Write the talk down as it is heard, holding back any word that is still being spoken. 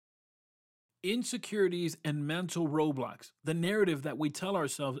Insecurities and mental roadblocks, the narrative that we tell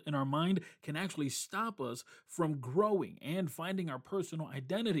ourselves in our mind, can actually stop us from growing and finding our personal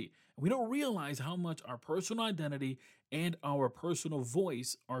identity. We don't realize how much our personal identity and our personal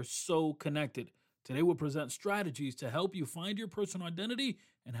voice are so connected. Today, we'll present strategies to help you find your personal identity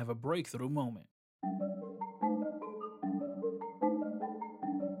and have a breakthrough moment.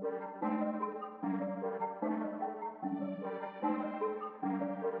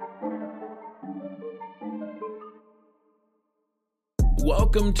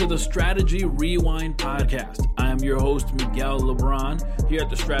 Welcome to the Strategy Rewind Podcast. I am your host, Miguel LeBron. Here at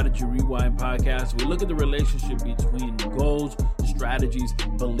the Strategy Rewind Podcast, we look at the relationship between goals, strategies,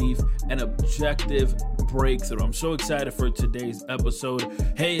 belief, and objective breakthrough. I'm so excited for today's episode.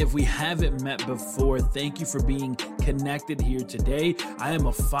 Hey, if we haven't met before, thank you for being connected here today. I am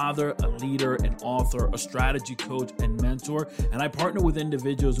a father, a leader, an author, a strategy coach, and mentor, and I partner with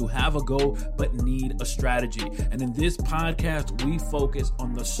individuals who have a goal but need a strategy. And in this podcast, we focus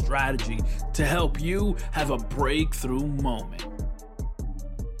on the strategy to help you have a breakthrough moment.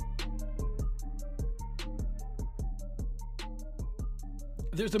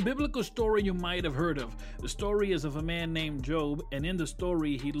 There's a biblical story you might have heard of. The story is of a man named Job, and in the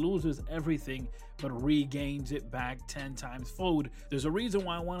story, he loses everything but regains it back 10 times fold. There's a reason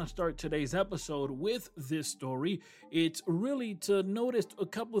why I want to start today's episode with this story. It's really to notice a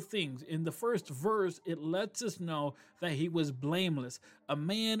couple of things. In the first verse, it lets us know that he was blameless, a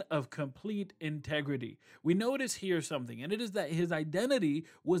man of complete integrity. We notice here something, and it is that his identity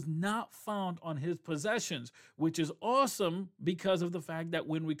was not found on his possessions, which is awesome because of the fact that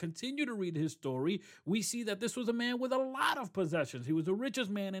when we continue to read his story, we see that this was a man with a lot of possessions. He was the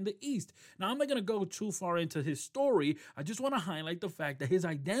richest man in the East. Now, I'm not going to go too far into his story. I just want to highlight the fact that his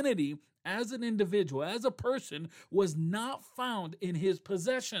identity as an individual, as a person, was not found in his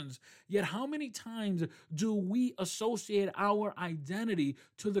possessions. Yet how many times do we associate our identity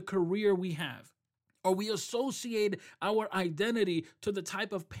to the career we have? Or we associate our identity to the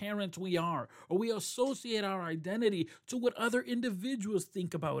type of parent we are. Or we associate our identity to what other individuals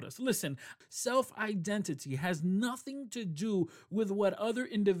think about us. Listen, self-identity has nothing to do with what other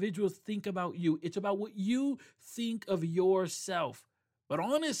individuals think about you. It's about what you think of yourself. But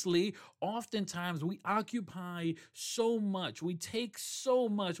honestly, oftentimes we occupy so much, we take so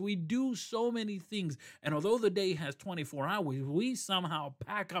much, we do so many things. And although the day has 24 hours, we somehow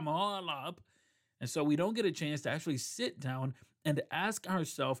pack them all up. And so we don't get a chance to actually sit down and ask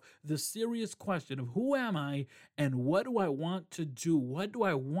ourselves the serious question of who am I and what do I want to do? What do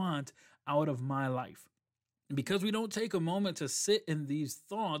I want out of my life? And because we don't take a moment to sit in these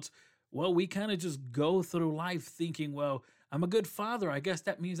thoughts, well, we kind of just go through life thinking, well, I'm a good father. I guess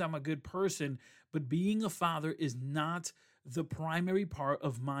that means I'm a good person. But being a father is not the primary part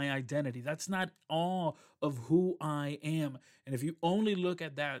of my identity. That's not all of who I am. And if you only look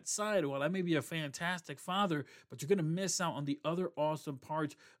at that side, well, I may be a fantastic father, but you're going to miss out on the other awesome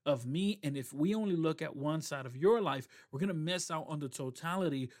parts of me. And if we only look at one side of your life, we're going to miss out on the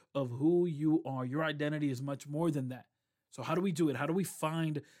totality of who you are. Your identity is much more than that. So how do we do it? How do we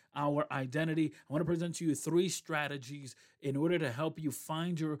find our identity? I want to present to you 3 strategies in order to help you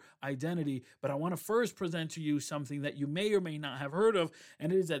find your identity. But I want to first present to you something that you may or may not have heard of,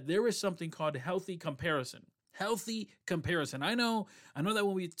 and it is that there is something called healthy comparison. Healthy comparison. I know that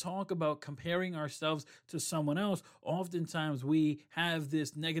when we talk about comparing ourselves to someone else, oftentimes we have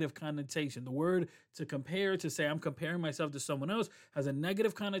this negative connotation. The word to compare, to say I'm comparing myself to someone else, has a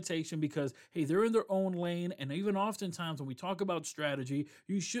negative connotation because, hey, they're in their own lane. And even oftentimes when we talk about strategy,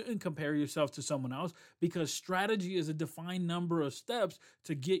 you shouldn't compare yourself to someone else because strategy is a defined number of steps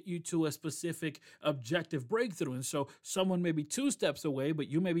to get you to a specific objective breakthrough. And so someone may be 2 steps away, but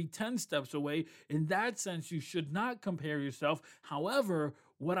you may be 10 steps away. In that sense, you should not compare yourself. However,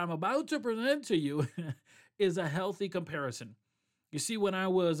 what I'm about to present to you is a healthy comparison. You see, when I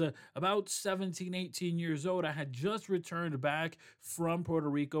was about 17, 18 years old, I had just returned back from Puerto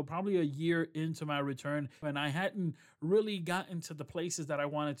Rico, probably a year into my return, and I hadn't really gotten to the places that I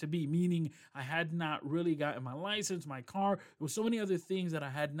wanted to be, meaning I had not really gotten my license, my car. There were so many other things that I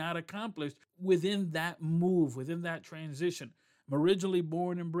had not accomplished within that move, within that transition. I'm originally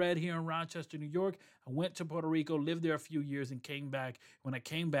born and bred here in Rochester, New York. I went to Puerto Rico, lived there a few years, and came back. When I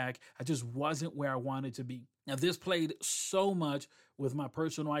came back, I just wasn't where I wanted to be. Now, this played so much with my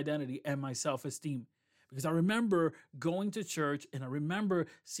personal identity and my self-esteem. Because I remember going to church and I remember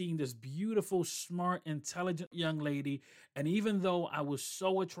seeing this beautiful, smart, intelligent young lady. And even though I was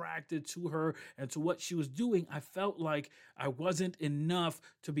so attracted to her and to what she was doing, I felt like I wasn't enough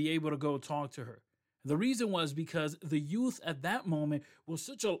to be able to go talk to her. The reason was because the youth at that moment was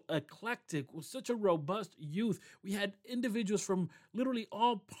such a eclectic, was such a robust youth. We had individuals from literally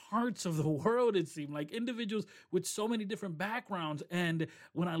all parts of the world, it seemed like individuals with so many different backgrounds. And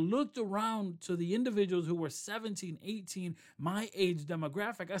when I looked around to the individuals who were 17, 18, my age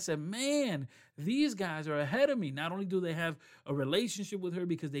demographic, I said, man, these guys are ahead of me. Not only do they have a relationship with her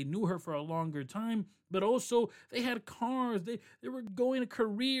because they knew her for a longer time, but also they had cars, they were going to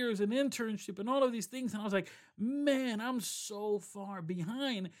careers and internship and all of these things. And I was like, man, I'm so far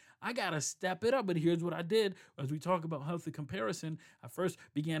behind. I got to step it up. But here's what I did. As we talk about healthy comparison, I first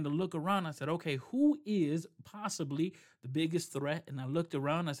began to look around. I said, okay, who is possibly the biggest threat? And I looked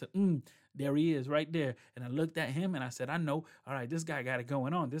around. I said, there he is right there. And I looked at him and I said, I know, all right, this guy got it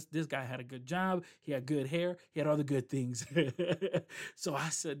going on. This guy had a good job. He had good hair. He had all the good things. So I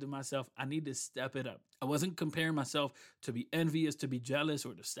said to myself, I need to step it up. I wasn't comparing myself to be envious, to be jealous,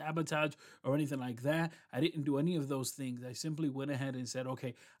 or to sabotage or anything like that. I didn't do any of those things. I simply went ahead and said,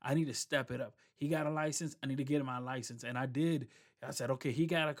 okay, I need to step it up. He got a license. I need to get my license. And I did. I said, okay, he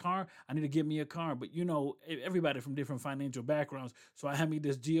got a car. I need to get me a car. But, you know, everybody from different financial backgrounds. So I had me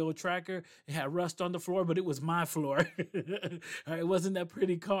this Geo Tracker. It had rust on the floor, but it was my floor. It wasn't that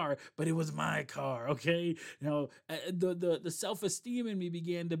pretty car, but it was my car. Okay. You know, the self-esteem in me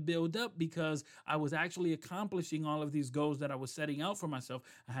began to build up because I was actually accomplishing all of these goals that I was setting out for myself.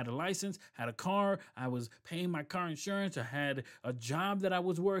 I had a license, had a car. I was paying my car insurance. I had a job that I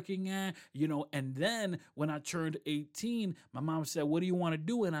was working at, you know, and then when I turned 18, my mom said, what do you want to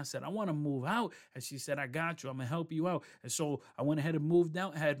do? And I said, I want to move out. And she said, I got you. I'm going to help you out. And so I went ahead and moved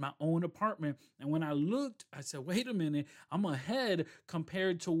out, had my own apartment. And when I looked, I said, wait a minute, I'm ahead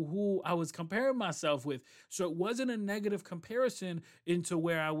compared to who I was comparing myself with. So it wasn't a negative comparison into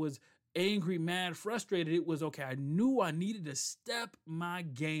where I was angry, mad, frustrated. It was, okay, I knew I needed to step my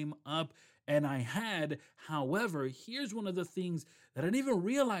game up. And I had. However, here's one of the things that I didn't even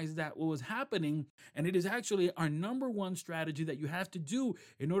realize that what was happening. And it is actually our number one strategy that you have to do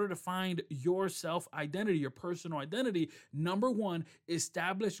in order to find your self-identity, your personal identity. Number one,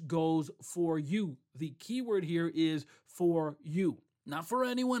 establish goals for you. The key word here is for you. Not for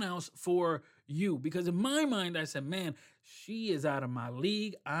anyone else, for you. Because in my mind, I said, man, she is out of my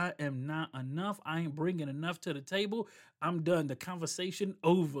league. I am not enough. I ain't bringing enough to the table. I'm done. The conversation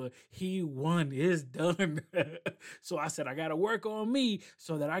over. He won. It's done. So I said, I got to work on me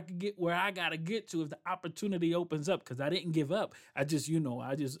so that I can get where I got to get to if the opportunity opens up. Because I didn't give up. I just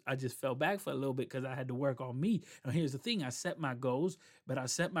fell back for a little bit because I had to work on me. And here's the thing. I set my goals, but I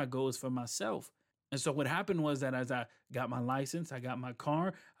set my goals for myself. And so what happened was that as I got my license, I got my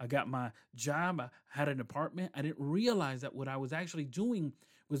car, I got my job, I had an apartment, I didn't realize that what I was actually doing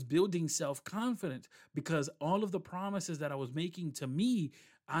was building self-confidence because all of the promises that I was making to me,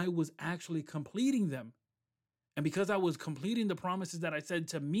 I was actually completing them. And because I was completing the promises that I said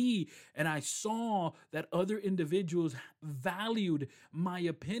to me, and I saw that other individuals valued my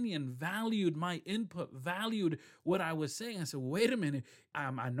opinion, valued my input, valued what I was saying, I said, wait a minute,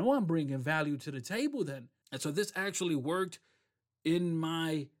 I know I'm bringing value to the table then. And so this actually worked in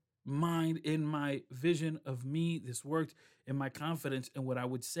my mind, in my vision of me. This worked in my confidence. And what I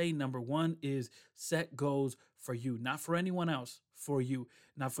would say, number one, is set goals for you, not for anyone else, for you,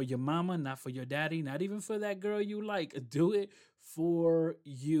 not for your mama, not for your daddy, not even for that girl you like. Do it for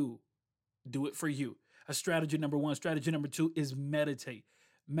you. Do it for you. A strategy number one. Strategy number two is meditate.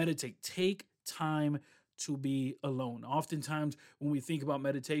 Meditate. Take time to be alone. Oftentimes when we think about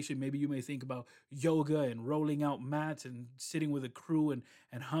meditation, maybe you may think about yoga and rolling out mats and sitting with a crew and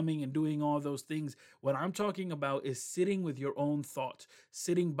humming and doing all those things. What I'm talking about is sitting with your own thoughts,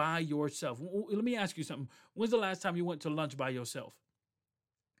 sitting by yourself. Let me ask you something. When's the last time you went to lunch by yourself?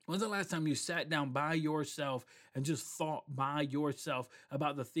 When's the last time you sat down by yourself and just thought by yourself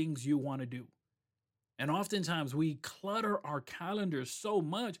about the things you want to do? And oftentimes we clutter our calendars so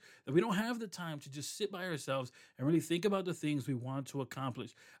much that we don't have the time to just sit by ourselves and really think about the things we want to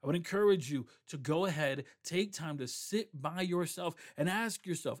accomplish. I would encourage you to go ahead, take time to sit by yourself and ask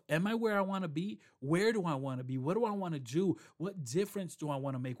yourself, am I where I want to be? Where do I want to be? What do I want to do? What difference do I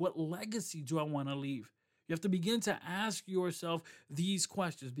want to make? What legacy do I want to leave? You have to begin to ask yourself these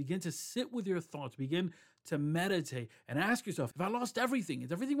questions. Begin to sit with your thoughts. Begin to meditate and ask yourself, if I lost everything,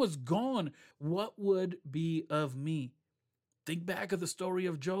 if everything was gone, what would be of me? Think back of the story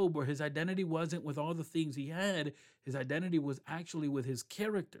of Job, where his identity wasn't with all the things he had. His identity was actually with his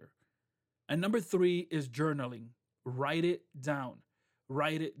character. And number three is journaling. Write it down.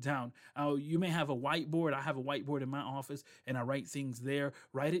 Write it down. You may have a whiteboard. I have a whiteboard in my office and I write things there.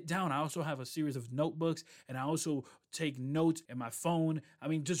 Write it down. I also have a series of notebooks and I also take notes in my phone. I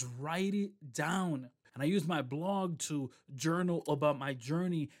mean, just write it down. And I use my blog to journal about my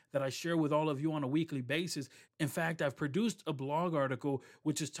journey that I share with all of you on a weekly basis. In fact, I've produced a blog article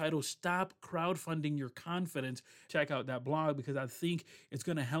which is titled Stop Crowdfunding Your Confidence. Check out that blog because I think it's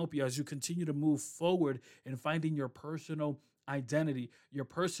going to help you as you continue to move forward in finding your personal identity. Your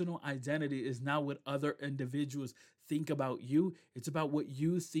personal identity is not what other individuals think about you. It's about what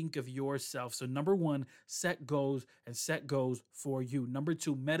you think of yourself. So number one, set goals and set goals for you. Number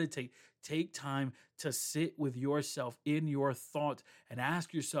two, meditate. Take time to sit with yourself in your thoughts and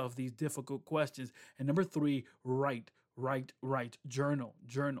ask yourself these difficult questions. And number three, write. Journal.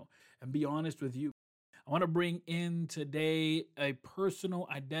 And be honest with you. I want to bring in today a personal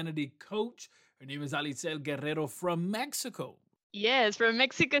identity coach. Her name is Alicel Guerrero from Mexico. Yes, from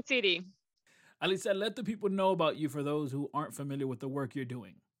Mexico City. Alicel, let the people know about you for those who aren't familiar with the work you're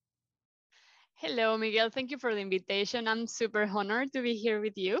doing. Hello, Miguel. Thank you for the invitation. I'm super honored to be here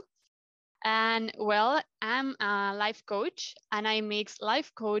with you. And well, I'm a life coach and I mix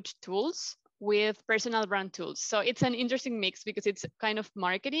life coach tools with personal brand tools. So it's an interesting mix because it's kind of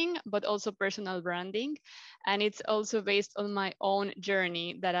marketing, but also personal branding. And it's also based on my own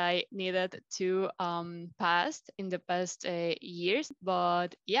journey that I needed to pass in the past years.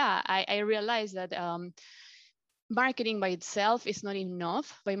 But yeah, I realized that marketing by itself is not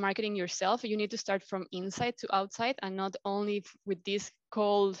enough. By marketing yourself, you need to start from inside to outside and not only with these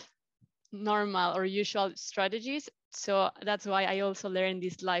cold normal or usual strategies. So that's why I also learned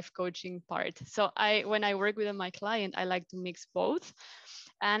this life coaching part. So when I work with my client, I like to mix both,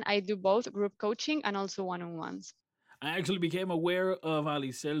 and I do both group coaching and also one-on-ones. I actually became aware of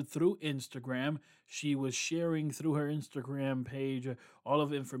Alicel through Instagram. She was sharing through her Instagram page all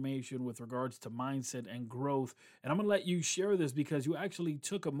of information with regards to mindset and growth. And I'm going to let you share this because you actually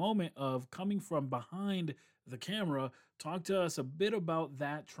took a moment of coming from behind the camera. Talk to us a bit about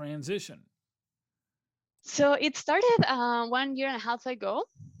that transition. So it started 1 year and a half ago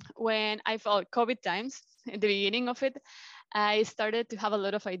when I felt COVID times at the beginning of it. I started to have a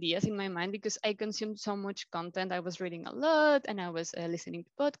lot of ideas in my mind because I consumed so much content. I was reading a lot and I was listening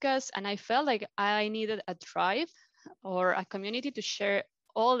to podcasts, and I felt like I needed a tribe or a community to share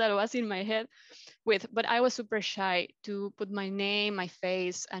all that was in my head with. But I was super shy to put my name, my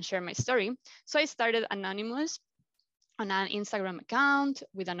face, and share my story. So I started anonymous on an Instagram account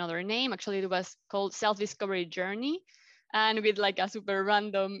with another name. Actually, it was called Self Discovery Journey, and with like a super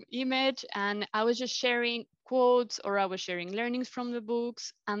random image. And I was just sharing quotes or I was sharing learnings from the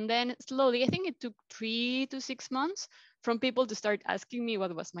books. And then slowly, I think it took 3 to 6 months from people to start asking me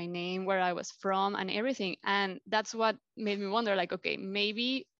what was my name, where I was from, and everything. And that's what made me wonder like, okay,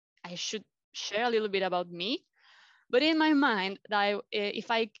 maybe I should share a little bit about me. But in my mind, if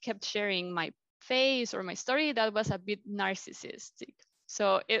I kept sharing my face or my story, that was a bit narcissistic.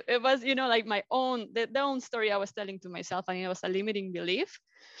 So it was, like my own, the own story I was telling to myself, and it was a limiting belief.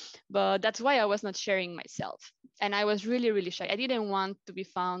 But that's why I was not sharing myself. And I was really, really shy. I didn't want to be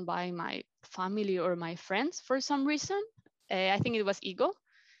found by my family or my friends for some reason. I think it was ego.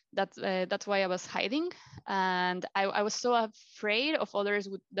 That's why I was hiding, and I was so afraid of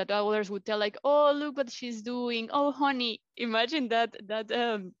that others would tell like, oh, look what she's doing, oh honey, imagine that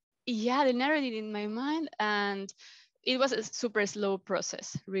yeah, the narrative in my mind. And it was a super slow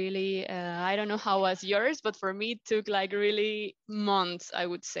process, really. I don't know how was yours, but for me it took like really months, I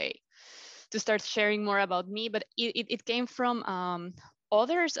would say, to start sharing more about me. But it came from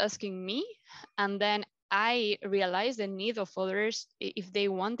others asking me, and then I realized the need of others. If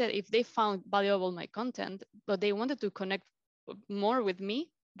they found valuable my content, but they wanted to connect more with me,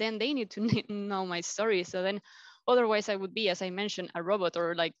 then they need to know my story. So then otherwise I would be, as I mentioned, a robot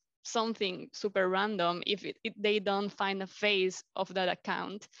or like something super random if they don't find a face of that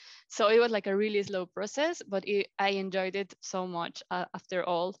account. So it was like a really slow process, but I enjoyed it so much after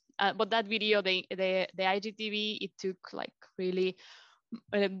all. But that video, the IGTV, it took like really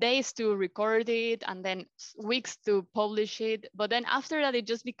days to record it and then weeks to publish it. But then after that, it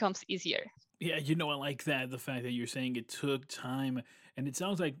just becomes easier. Yeah, I like that. The fact that you're saying it took time. And it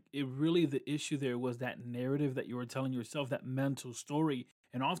sounds like the issue there was that narrative that you were telling yourself, that mental story.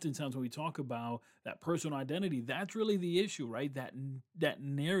 And oftentimes when we talk about that personal identity, that's really the issue, right? That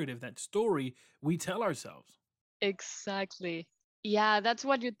narrative, that story we tell ourselves. Exactly. Yeah, that's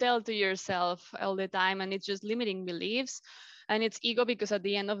what you tell to yourself all the time. And it's just limiting beliefs. And it's ego because at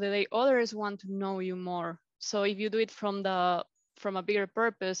the end of the day, others want to know you more. So if you do it from a bigger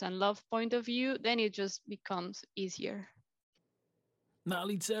purpose and love point of view, then it just becomes easier. Now,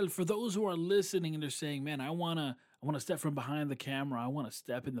 Litzel, for those who are listening and they're saying, man, I wanna step from behind the camera. I want to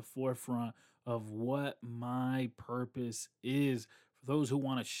step in the forefront of what my purpose is. For those who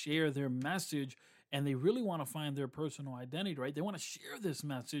want to share their message and they really want to find their personal identity, right? They want to share this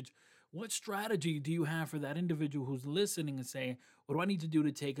message. What strategy do you have for that individual who's listening and saying, what do I need to do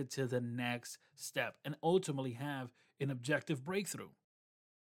to take it to the next step and ultimately have an objective breakthrough?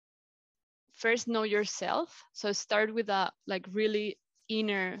 First, know yourself. So start with a really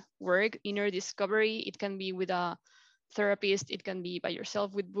inner work, inner discovery. It can be with a therapist, it can be by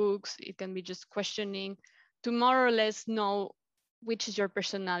yourself with books, it can be just questioning to more or less know which is your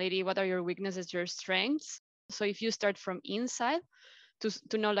personality, what are your weaknesses, your strengths. So if you start from inside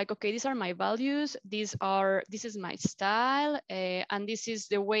to know like, okay, these are my values, this is my style, and this is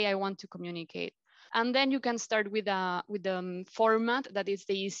the way I want to communicate. And then you can start with the format that is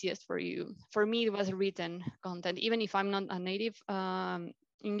the easiest for you. For me, it was written content, even if I'm not a native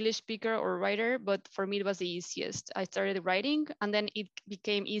English speaker or writer, but for me, it was the easiest. I started writing and then it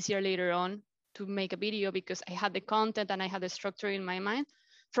became easier later on to make a video because I had the content and I had the structure in my mind.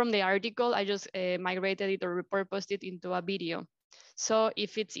 From the article, I just migrated it or repurposed it into a video. So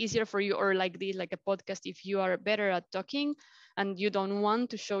if it's easier for you, or like this, like a podcast, if you are better at talking and you don't want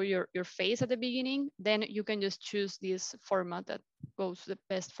to show your face at the beginning, then you can just choose this format that goes the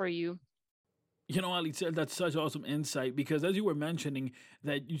best for you. You know, Alitzel, that's such awesome insight because as you were mentioning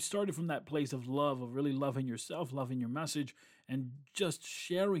that you started from that place of love, of really loving yourself, loving your message, and just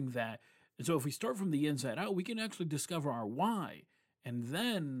sharing that. And so if we start from the inside out, we can actually discover our why and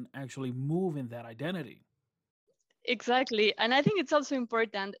then actually move in that identity. Exactly. And I think it's also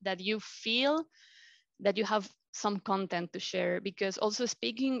important that you feel that you have some content to share, because also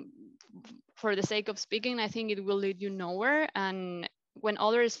speaking for the sake of speaking, I think it will lead you nowhere. And when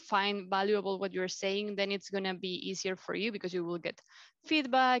others find valuable what you're saying, then it's going to be easier for you because you will get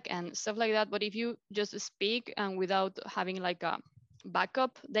feedback and stuff like that. But if you just speak and without having like a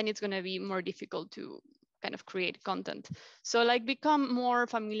backup, then it's going to be more difficult to kind of create content. So like become more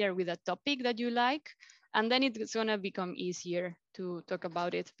familiar with a topic that you like, and then it's going to become easier to talk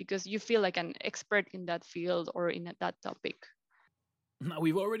about it because you feel like an expert in that field or in that topic. Now,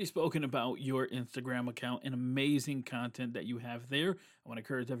 we've already spoken about your Instagram account and amazing content that you have there. I want to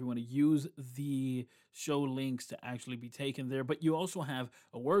encourage everyone to use the show links to actually be taken there. But you also have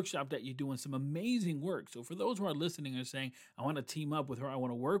a workshop that you do and some amazing work. So for those who are listening and saying, I want to team up with her, I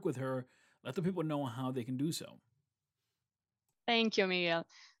want to work with her, let the people know how they can do so. Thank you, Miguel,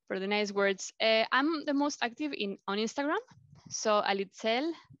 for the nice words. I'm the most active on Instagram. So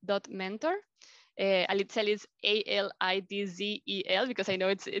alitzel.mentor. Alitzel is ALITZEL because I know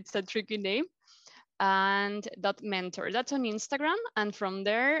it's a tricky name. And .mentor, that's on Instagram. And from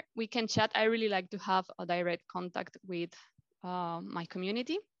there, we can chat. I really like to have a direct contact with my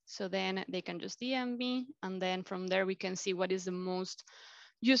community. So then they can just DM me. And then from there, we can see what is the most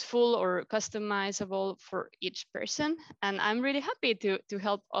useful or customizable for each person. And I'm really happy to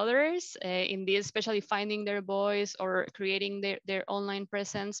help others in this, especially finding their voice or creating their online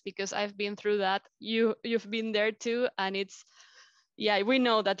presence, because I've been through that. You've been there too. And we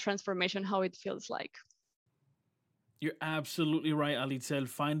know that transformation, how it feels like. You're absolutely right, Alitzel.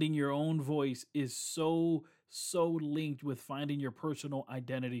 Finding your own voice is so linked with finding your personal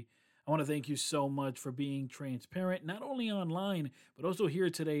identity. I want to thank you so much for being transparent, not only online, but also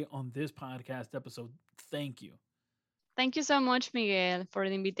here today on this podcast episode. Thank you. Thank you so much, Miguel, for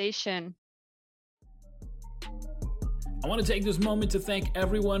the invitation. I want to take this moment to thank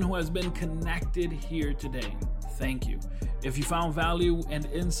everyone who has been connected here today. Thank you. If you found value and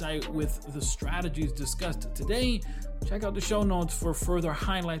insight with the strategies discussed today, check out the show notes for further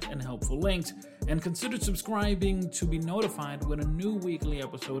highlights and helpful links, and consider subscribing to be notified when a new weekly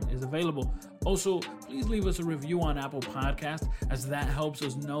episode is available. Also, please leave us a review on Apple Podcasts, as that helps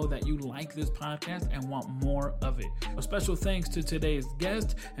us know that you like this podcast and want more of it. A special thanks to today's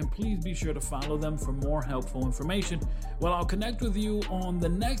guest, and please be sure to follow them for more helpful information. Well, I'll connect with you on the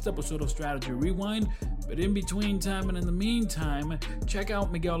next episode of Strategy Rewind, but in between time and in the meantime, check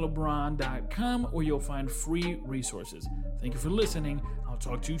out MiguelLeBron.com where you'll find free resources. Thank you for listening. I'll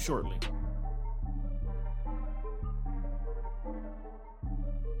talk to you shortly.